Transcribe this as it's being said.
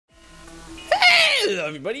Hello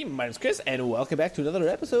everybody, my name's Chris, and welcome back to another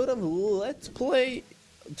episode of Let's Play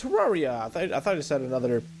Terraria. I thought I said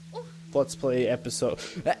another Let's Play episode.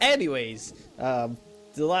 Anyways, the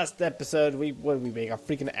last episode, what did we make? A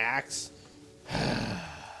freaking axe? I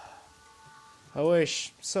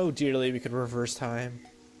wish so dearly we could reverse time.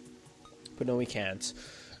 But no, we can't.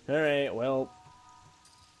 Alright, well...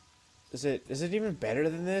 Is it even better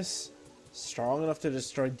than this? Strong enough to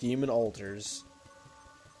destroy demon altars.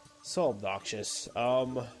 So obnoxious.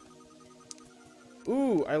 Ooh,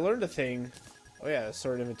 I learned a thing. Oh yeah,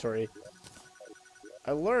 sword inventory.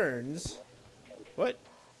 I learned... What?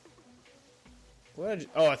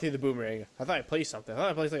 Oh, I threw the boomerang. I thought I placed something. I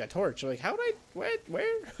thought I placed like a torch. Like, how did I... What?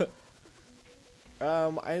 Where?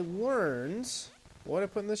 I learned... What did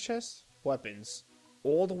I put in this chest? Weapons.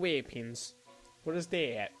 Old weapons. What is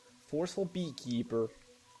that? Forceful beekeeper.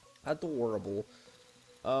 Adorable.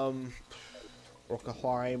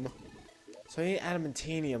 Orcahime. So I need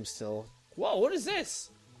adamantanium still. Whoa, what is this?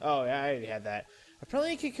 Oh, yeah, I already had that. I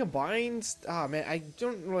probably can combine... Oh, man, I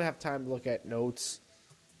don't really have time to look at notes.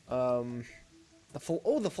 The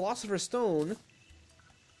Philosopher's Stone.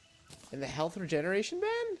 And the Health Regeneration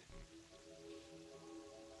Band?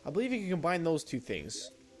 I believe you can combine those two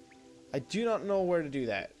things. I do not know where to do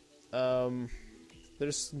that.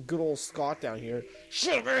 There's good old Scott down here.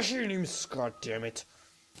 Shut up, your name's Scott, damn it.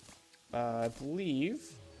 I believe...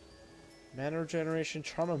 Mana Regeneration,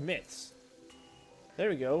 Charm of Myths. There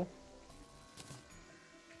we go.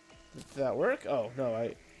 Did that work? Oh, no,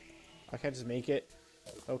 I can't just make it.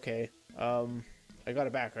 Okay. I got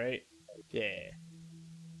it back, right? Yeah.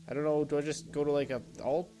 I don't know, do I just go to like a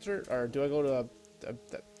altar? Or do I go to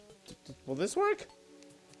will this work?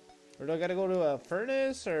 Or do I gotta go to a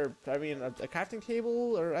furnace? Or, I mean, a crafting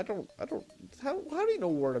table? Or, I don't, how do you know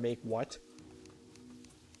where to make what?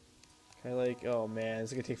 Okay, like, oh man,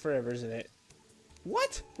 it's gonna take forever, isn't it?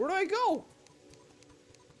 What? Where do I go?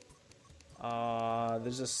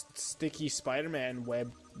 There's a sticky Spider-Man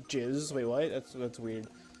web jizz. Wait, what? That's weird.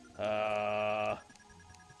 Where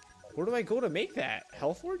do I go to make that?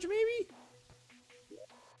 Hellforge, maybe?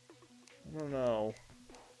 I don't know.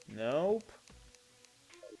 Nope.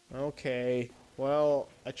 Okay. Well,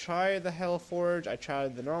 I tried the Hellforge, I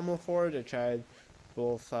tried the normal forge, I tried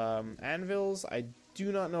both anvils. I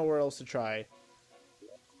do not know where else to try.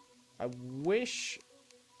 I wish...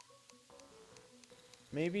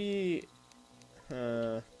 Maybe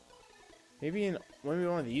in one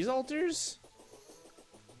of these altars?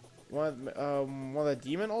 One of the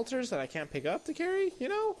demon altars that I can't pick up to carry, you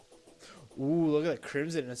know? Ooh, look at the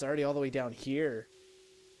crimson, it's already all the way down here.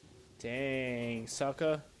 Dang,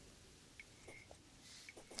 sucker.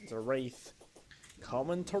 It's a wraith.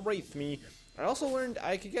 Coming to wraith me. I also learned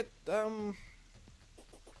I could get,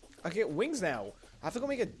 I get wings now. I have to go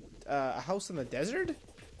make a house in the desert,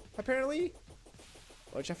 apparently.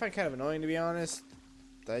 Which I find kind of annoying, to be honest.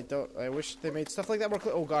 I wish they made stuff like that more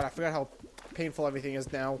clear. Oh god, I forgot how painful everything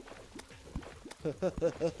is now.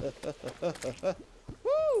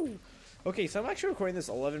 Woo! Okay, so I'm actually recording this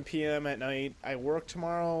 11 p.m. at night. I work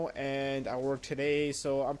tomorrow, and I work today,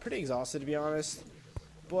 so I'm pretty exhausted, to be honest.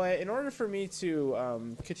 But in order for me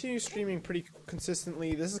to continue streaming pretty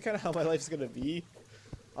consistently, this is kind of how my life's gonna be.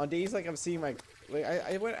 On days like I'm seeing my... Like,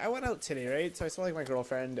 I went out today, right? So I saw like my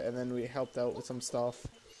girlfriend, and then we helped out with some stuff.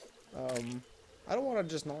 I don't want to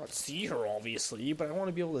just not see her, obviously, but I want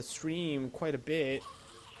to be able to stream quite a bit,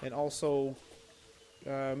 and also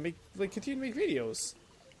continue to make videos.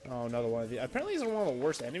 Oh, another one of the... Apparently he's one of the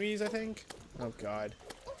worst enemies, I think. Oh god.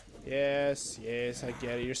 Yes, I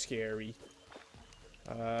get it. You're scary.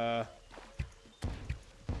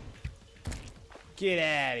 Get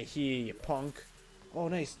out of here, you punk. Oh,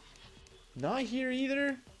 nice. Not here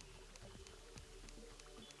either?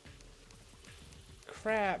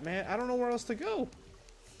 Crap, man. I don't know where else to go.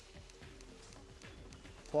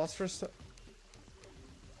 Philosopher's Stone.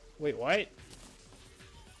 Wait, what?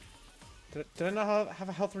 Did I not have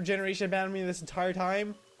a health regeneration band on me this entire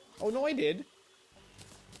time? Oh, no, I did.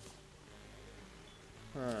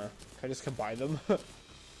 Huh. Can I just combine them?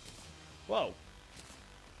 Whoa.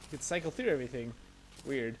 You can cycle through everything.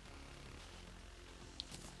 Weird.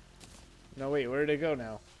 No, wait, where did it go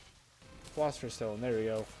now? Philosopher's Stone, there we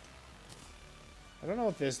go. I don't know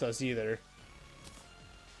what this does either.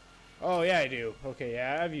 Oh, yeah, I do. Okay,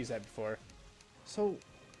 yeah, I've used that before. So,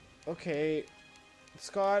 okay.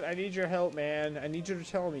 Scott, I need your help, man. I need you to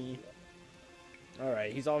tell me.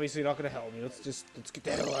 Alright, he's obviously not gonna help me. Let's get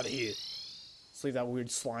the hell out of here. Let's leave that weird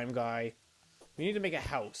slime guy. We need to make a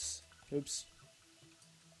house. Oops.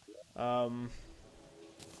 Alkaline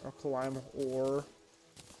ore.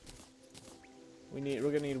 We're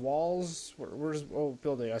gonna need walls. Where's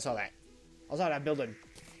building? I saw that. I saw that building.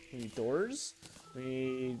 We need doors. We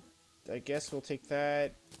need. I guess we'll take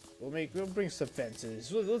that. We'll bring some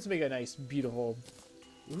fences. Let's make a nice, beautiful.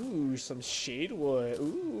 Ooh, some shade wood.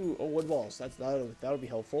 Ooh, oh, wood walls. That'll be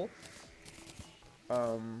helpful.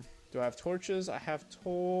 Do I have torches? I have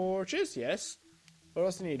torches. Yes. What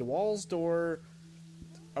else do I need? Walls, door.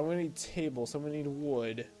 I'm gonna need tables. I'm gonna need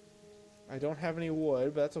wood. I don't have any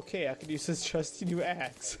wood, but that's okay. I could use this trusty new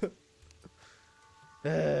axe.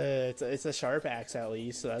 It's a sharp axe at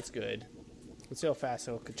least, so that's good. Let's see how fast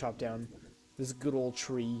I could chop down this good old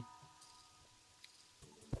tree.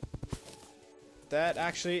 That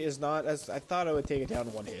actually is not as I thought I would take it down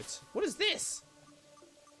in one hit. What is this?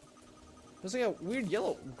 There's like a weird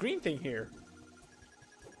yellow green thing here.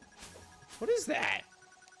 What is that?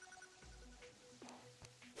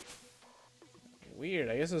 Weird.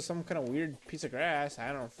 I guess it was some kind of weird piece of grass.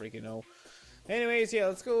 I don't freaking know. Anyways, yeah,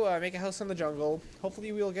 let's go make a house in the jungle.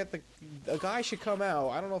 Hopefully we'll get a guy should come out.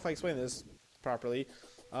 I don't know if I explained this properly.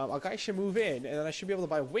 A guy should move in, and then I should be able to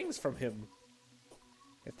buy wings from him.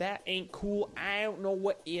 If that ain't cool, I don't know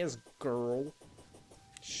what is, girl.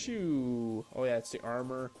 Shoo. Oh yeah, it's the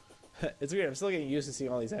armor. It's weird. I'm still getting used to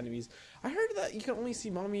seeing all these enemies. I heard that you can only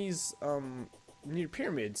see mummies near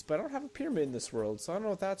pyramids, but I don't have a pyramid in this world, so I don't know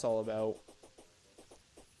what that's all about.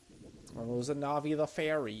 Oh, there's a Navi the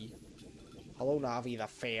fairy. Hello, Navi the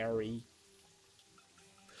fairy.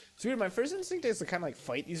 It's weird. My first instinct is to kind of like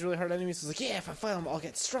fight these really hard enemies. It's like, yeah, if I fight them, I'll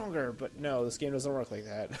get stronger. But no, this game doesn't work like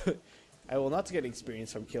that. I will not get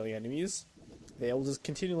experience from killing enemies. They'll just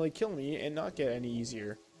continually kill me and not get any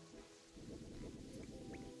easier.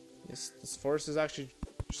 This forest is actually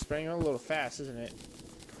spraying out a little fast, isn't it?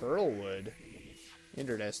 Pearlwood.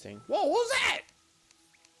 Interesting. Whoa, what was that?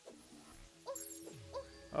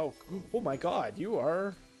 Oh, oh my god, you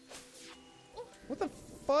are... What the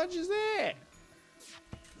fudge is that?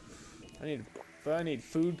 I need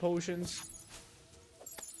food potions.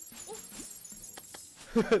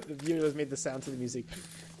 The viewers made the sound to the music.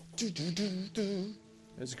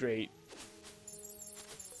 That's great.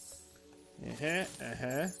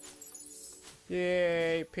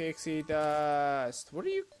 Yay, pixie dust. What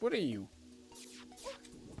are you?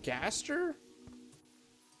 Gaster?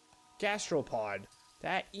 Gastropod.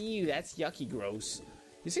 Ew, that's yucky gross.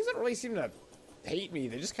 These things don't really seem to hate me.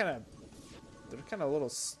 They're kind of a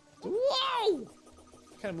little... Whoa!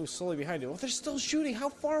 Kind of move slowly behind it. Oh, they're still shooting. How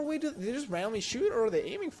far away do they just randomly shoot, or are they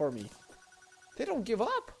aiming for me? They don't give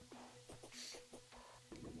up.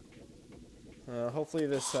 Hopefully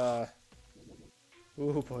this, oh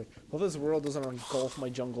boy. Well, this world doesn't engulf my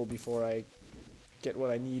jungle before I get what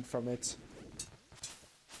I need from it.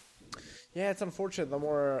 Yeah, it's unfortunate. The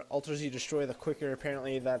more altars you destroy, the quicker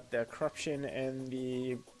apparently that the corruption and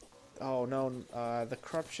the... Oh no, the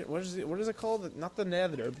corruption... What is it called? Not the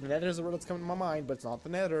nether. The nether is the word that's coming to my mind, but it's not the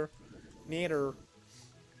nether. Nether.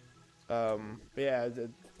 But yeah, the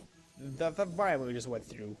environment we just went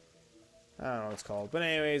through. I don't know what it's called. But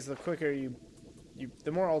anyways, the quicker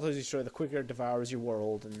the more altars you destroy, the quicker it devours your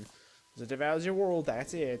world. And as it devours your world,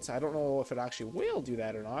 that's it. I don't know if it actually will do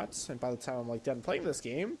that or not. And by the time I'm like done playing this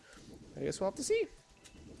game, I guess we'll have to see.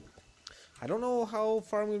 I don't know how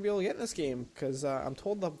far I'm going to be able to get in this game, because I'm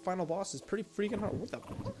told the final boss is pretty freaking hard. What the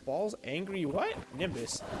balls? Angry what?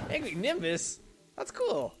 Nimbus. Angry Nimbus? That's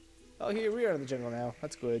cool. Oh, here we are in the jungle now.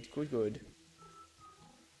 That's good. Good.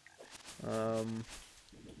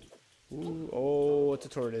 Ooh, oh, it's a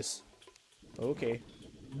tortoise. Okay.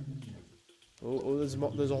 Oh,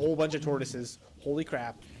 there's a whole bunch of tortoises. Holy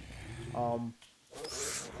crap.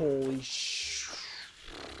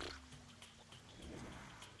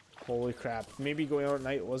 Holy crap. Maybe going out at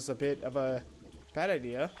night was a bit of a bad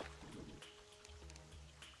idea.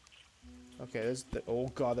 Okay, there's oh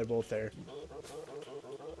god, they're both there.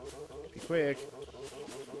 Be quick.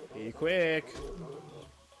 Be quick.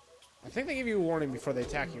 I think they give you a warning before they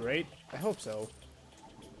attack you, right? I hope so.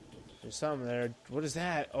 There's some there. What is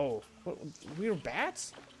that? Oh, what weird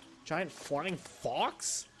bats? Giant flying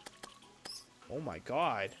fox? Oh my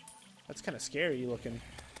god. That's kind of scary looking.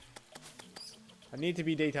 I need to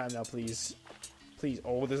be daytime now, please. Please.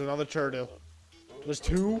 Oh, there's another turtle. There's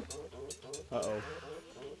two? Uh-oh.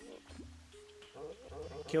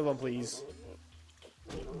 Kill them, please.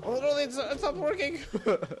 Oh, no, it's not working!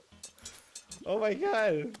 Oh my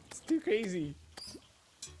god. It's too crazy.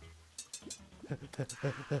 I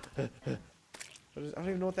don't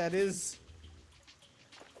even know what that is.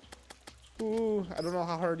 Ooh, I don't know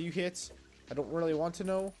how hard you hit. I don't really want to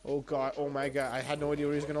know. Oh god, oh my god, I had no idea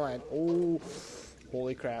where he was gonna land. Oh,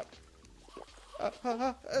 holy crap.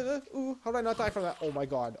 Ooh, how did I not die from that? Oh my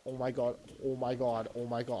god, oh my god, oh my god, oh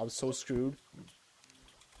my god, I'm so screwed.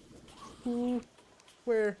 Ooh,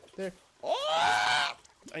 where? There. Oh!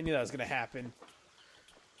 I knew that was gonna happen.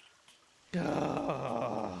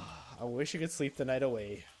 I wish I could sleep the night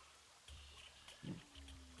away.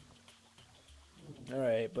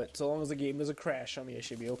 Alright, but so long as the game doesn't crash on me, I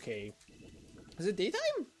should be okay. Is it daytime?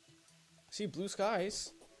 I see blue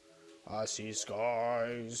skies. I see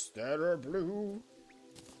skies that are blue.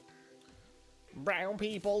 Brown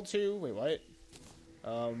people too. Wait, what?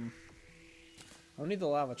 I don't need the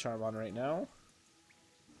lava charm on right now.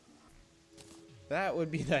 That would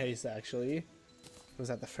be nice, actually. Was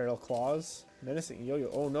that the feral claws? Menacing yo-yo.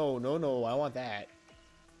 Oh no, no, no! I want that.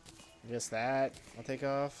 Just that. I'll take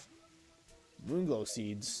off. Moonglow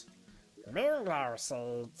seeds. Moonglow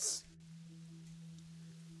seeds.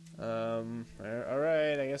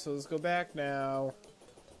 Alright, I guess we'll just go back now.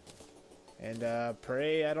 And,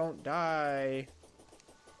 pray I don't die.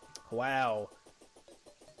 Wow.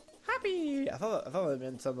 Happy! I thought it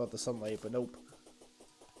meant something about the sunlight, but nope.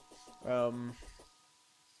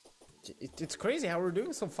 It's crazy how we're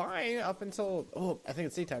doing so fine up until... Oh, I think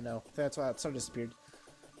it's daytime now. I think that's why that sun disappeared.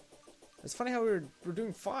 It's funny how we're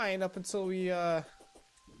doing fine up until we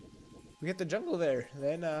hit the jungle there.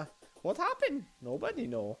 Then, what happened? Nobody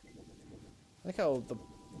know. I like how the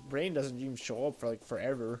rain doesn't even show up for like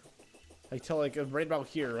forever. Like till like right about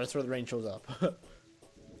here, that's where the rain shows up.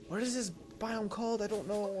 What is this biome called? I don't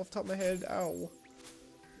know off the top of my head. Ow.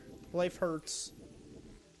 Life hurts.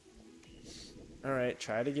 Alright,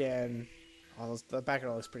 try it again. Oh, the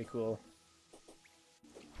background looks pretty cool.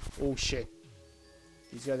 Oh shit.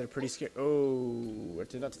 These guys are pretty scary. Oh, it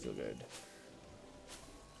did not feel good.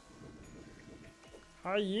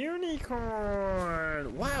 A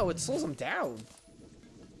unicorn! Wow, it slows them down.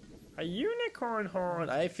 A unicorn horn.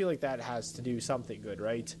 I feel like that has to do something good,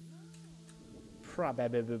 right?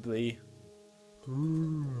 Probably.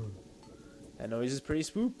 Ooh. That noise is pretty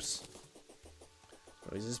spoops.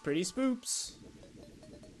 Noise is pretty spoops.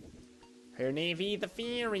 Her Navy the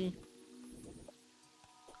Fury.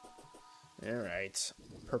 Alright.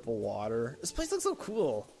 Purple water. This place looks so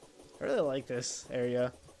cool. I really like this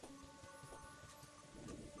area.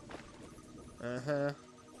 Uh-huh.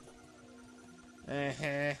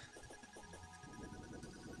 Uh-huh.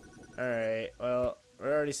 Alright, well,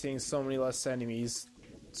 we're already seeing so many less enemies.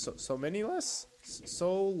 So many less?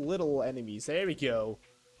 So little enemies. There we go.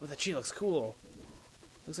 Oh, that tree looks cool.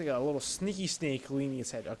 Looks like a little sneaky snake leaning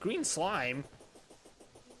its head. A green slime?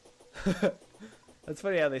 That's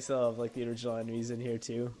funny how they still have, like, the original enemies in here,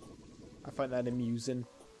 too. I find that amusing.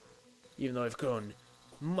 Even though I've gone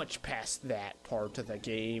much past that part of the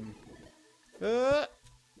game. Alright.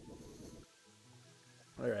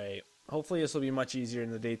 Hopefully this will be much easier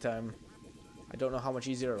in the daytime. I don't know how much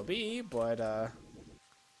easier it'll be, but,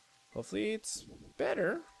 hopefully it's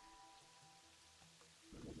better.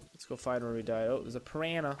 Let's go find where we died. Oh, there's a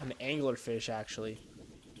piranha. An anglerfish, actually.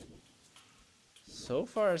 So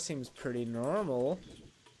far, it seems pretty normal.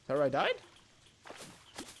 Is that where I died? I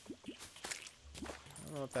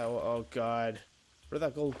don't know what that was. Oh, God. Where'd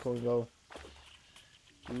that gold coin go?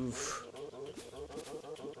 Oof.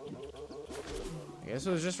 I guess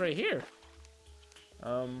it was just right here.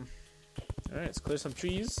 Alright, let's clear some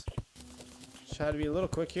trees. Try to be a little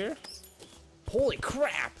quick here. Holy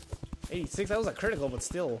crap! 86, that was a critical, but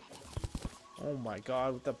still. Oh my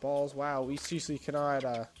god, with the balls. Wow, we seriously cannot,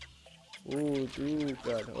 Ooh, good.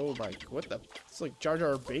 Oh my, what the? It's like Jar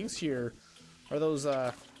Jar Binks here. Are those,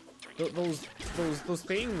 those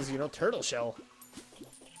things, you know, turtle shell.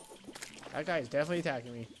 That guy is definitely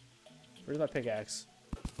attacking me. Where's my pickaxe?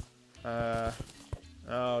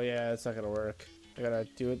 Oh yeah, it's not gonna work. I gotta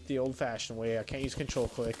do it the old-fashioned way. I can't use control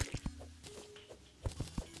click.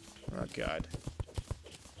 Oh god.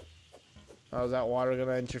 Oh, is that water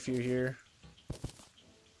gonna interfere here?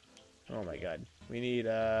 Oh my god. We need,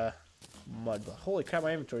 mud. Holy crap,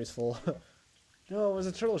 my inventory's full. No, it was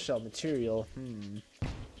a turtle shell material.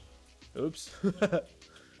 Oops.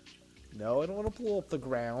 No, I don't want to blow up the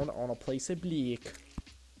ground. I want to place a bleak.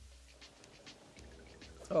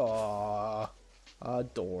 Aww.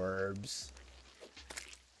 Adorbs.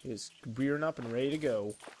 He's rearing up and ready to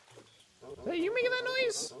go. Hey, you making that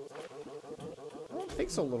noise? I don't think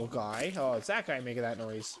so, little guy. Oh, it's that guy making that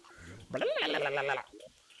noise.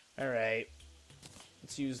 Alright.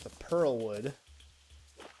 Let's use the pearl wood.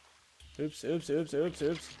 Oops, oops, oops, oops,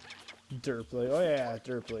 oops. Derpling. Oh yeah,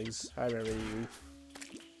 derplings. I remember you.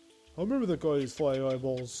 I remember the guy who's flying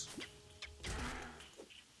eyeballs.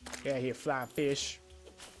 Yeah, here, flying fish.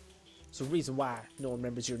 It's the reason why no one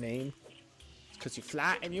remembers your name. It's because you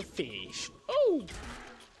fly and you fish. Oh! Woo!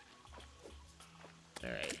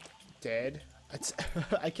 Alright. Dead.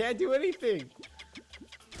 I can't do anything.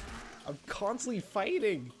 I'm constantly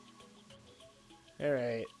fighting.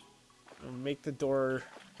 Alright. I'll make the door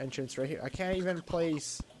entrance right here. I can't even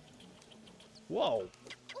place... Whoa.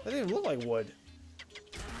 That didn't even look like wood.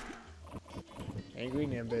 Angry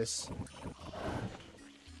Nimbus.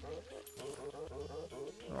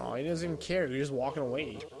 Oh, he doesn't even care. He's just walking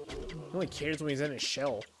away. He only cares when he's in his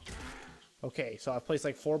shell. Okay, so I've placed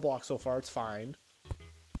like 4 blocks so far. It's fine.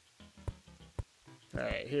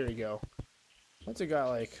 Alright, here we go. What's it got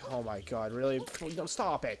like... Oh my god, really? No,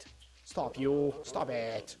 stop it! Stop, you! Stop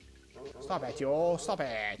it! Stop it, you! Stop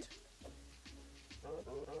it!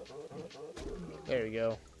 There we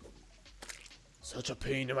go. Such a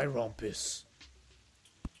pain in my rumpus.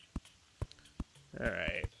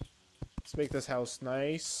 Alright. Let's make this house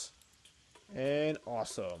nice. And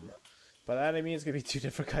awesome. By that I mean it's gonna be 2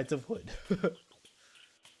 different kinds of wood.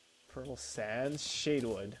 Purple sand, shade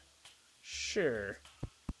wood. Sure.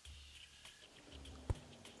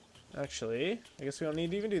 Actually, I guess we don't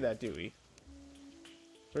need to even do that, do we?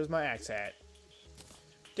 Where's my axe at?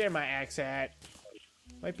 Get my axe at.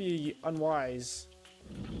 Might be unwise.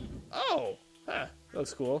 Oh! Huh. That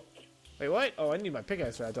looks cool. Wait, what? Oh, I need my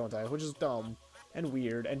pickaxe for that, don't I? Which is dumb. And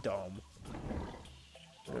weird and dumb.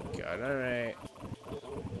 Oh god, alright.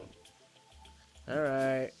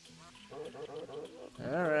 Alright.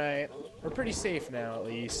 Alright. We're pretty safe now, at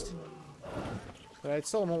least. But I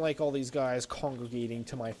still don't like all these guys congregating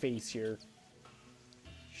to my face here.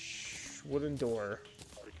 Shh, wooden door.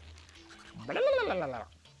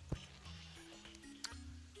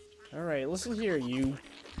 Alright, listen here, you.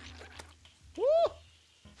 Woo!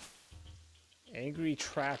 Angry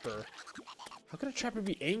trapper. How can a trapper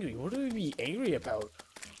be angry? What do we be angry about?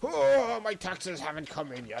 Oh, my taxes haven't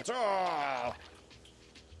come in yet. Oh!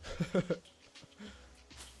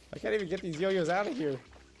 I can't even get these yo-yos out of here.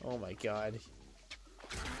 Oh my god.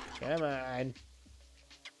 Come on.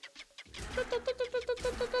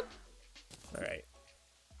 Alright.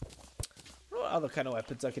 What other kind of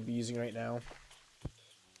weapons I could be using right now?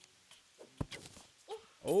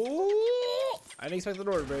 Oh! I didn't expect the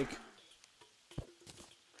door to break.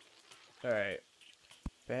 Alright.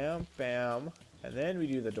 Bam, bam. And then we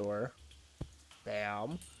do the door.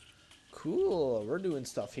 Bam. Cool. We're doing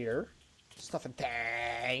stuff here. Stuff and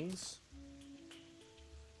things.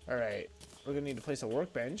 Alright. We're gonna need to place a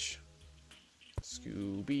workbench. Scooby-Doo-Doo.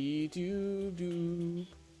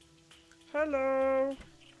 Hello.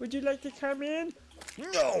 Would you like to come in?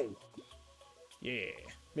 No! Yeah.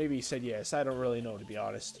 Maybe he said yes. I don't really know, to be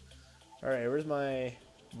honest. Alright, where's my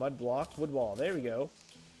mud block? Wood wall. There we go.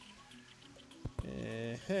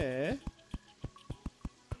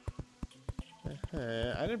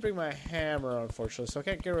 I didn't bring my hammer, unfortunately, so I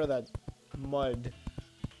can't get rid of that mud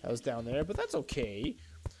that was down there, but that's okay.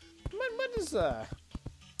 Mud is, it'll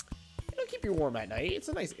keep you warm at night. It's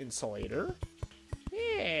a nice insulator.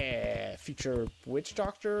 Yeah, future witch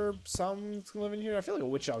doctor, someone's gonna live in here. I feel like a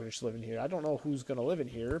witch doctor should live in here. I don't know who's gonna live in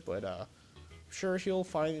here, but I'm sure he'll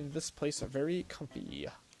find this place very comfy.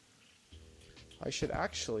 I should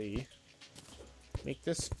actually make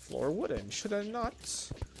this floor wooden, should I not?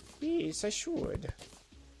 Yes, I should.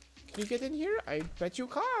 Can you get in here? I bet you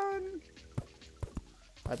can.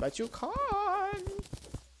 I bet you can.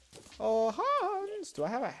 Oh, Hans, do I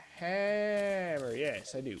have a hammer?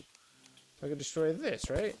 Yes, I do. I can destroy this,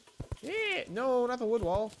 right? Yeah, no, not the wood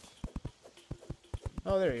wall.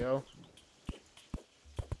 Oh, there we go.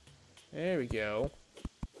 There we go.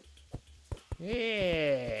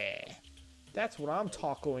 Yeah. That's what I'm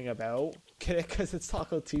talking about. Because it's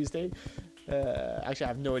Taco Tuesday. Actually, I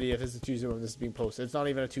have no idea if it's a Tuesday when this is being posted. It's not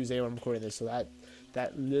even a Tuesday when I'm recording this, so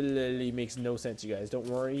that literally makes no sense, you guys. Don't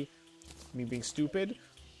worry. Me being stupid.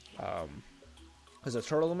 There's a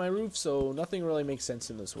turtle on my roof, so nothing really makes sense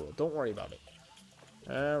in this world. Don't worry about it.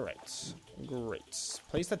 Alright. Great.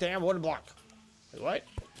 Place the damn wooden block. Wait, what?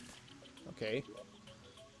 Okay.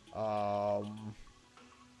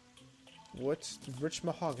 What's rich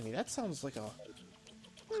mahogany? That sounds like a...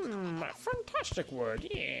 a fantastic word,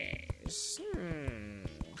 yes.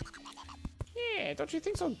 Yeah, don't you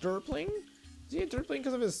think so, Derpling? Is he a Derpling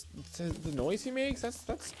because of the noise he makes? That's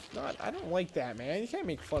not... I don't like that, man. You can't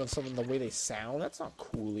make fun of someone the way they sound. That's not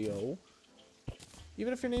coolio.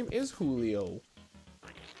 Even if your name is Julio.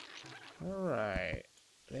 Alright.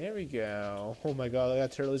 There we go. Oh my god,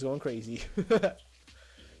 that turtle is going crazy.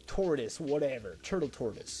 Tortoise, whatever. Turtle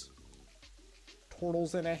tortoise.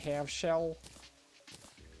 Turtles in a half shell.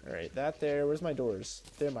 Alright, that there. Where's my doors?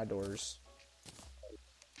 They're my doors.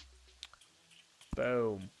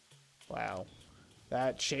 Boom. Wow.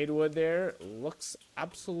 That shade wood there looks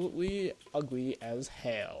absolutely ugly as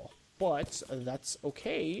hell. But that's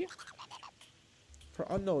okay. For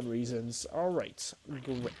unknown reasons. Alright.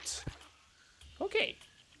 Great. Okay.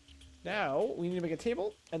 Now, we need to make a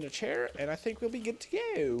table and a chair, and I think we'll be good to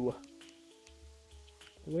go.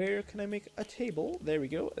 Where can I make a table? There we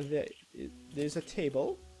go. There's a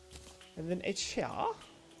table. And then a chair.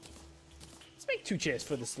 Let's make 2 chairs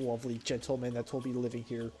for this lovely gentleman that will be living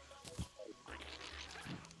here.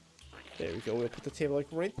 There we go. We'll put the table like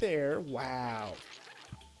right there. Wow.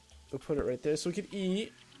 We'll put it right there so we can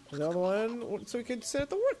eat. Another one so we can sit at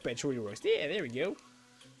the workbench where he works. Yeah, there we go.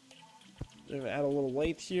 I'm gonna add a little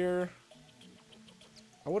light here.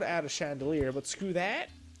 I would add a chandelier, but screw that.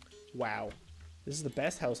 Wow. This is the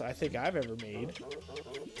best house I think I've ever made.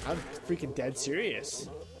 I'm freaking dead serious.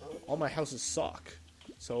 All my houses suck.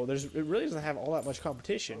 So it really doesn't have all that much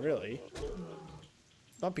competition, really.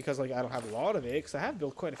 Not because like I don't have a lot of it, because I have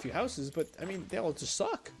built quite a few houses, but I mean they all just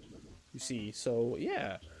suck. You see, so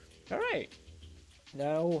yeah. Alright.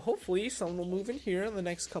 Now hopefully someone will move in here in the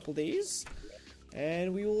next couple days.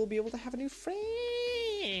 And we will be able to have a new friend.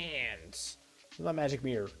 My magic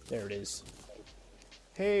mirror. There it is.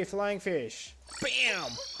 Hey, flying fish.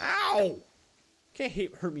 Bam! Ow!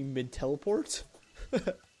 Can't hurt me mid-teleport.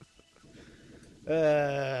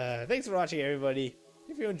 Thanks for watching, everybody.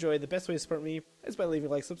 If you enjoyed, the best way to support me is by leaving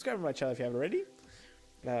a like, subscribe to my channel if you haven't already.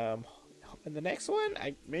 In the next one,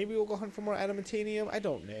 maybe we'll go hunt for more adamantium. I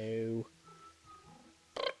don't know.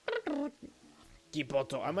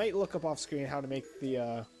 Gipoto. I might look up off screen how to make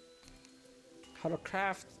the how to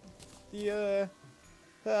craft the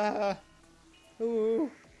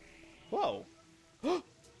ooh. Whoa.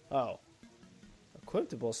 Oh.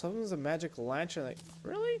 Equipable. Something's a magic lantern. Like,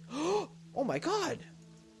 really? Oh my god.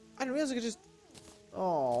 I didn't realize I could just.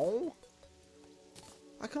 Oh.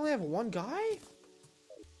 I can only have one guy?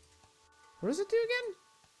 What does it do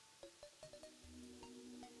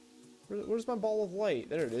again? Where's my ball of light?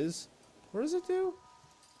 There it is. What does it do?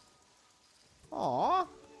 Aww.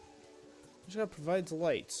 Just gotta provides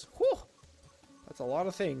lights. Whew. That's a lot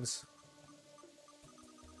of things.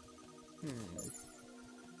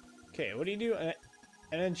 Okay, what do you do? An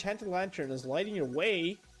enchanted lantern is lighting your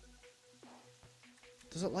way.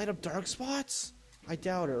 Does it light up dark spots? I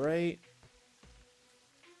doubt it, right?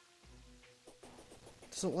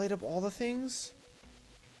 Does it light up all the things?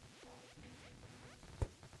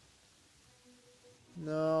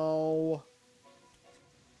 No.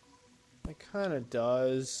 It kind of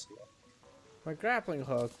does. My grappling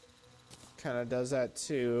hook kind of does that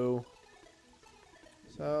too.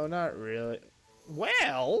 So, not really.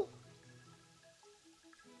 Well!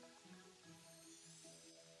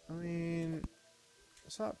 I mean,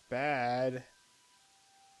 it's not bad.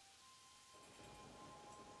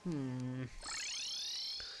 I mean,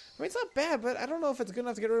 it's not bad, but I don't know if it's good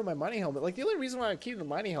enough to get rid of my mining helmet. Like, the only reason why I keep the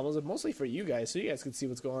mining helmet is mostly for you guys, so you guys can see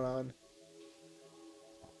what's going on.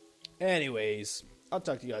 Anyways, I'll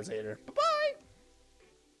talk to you guys later. Bye-bye!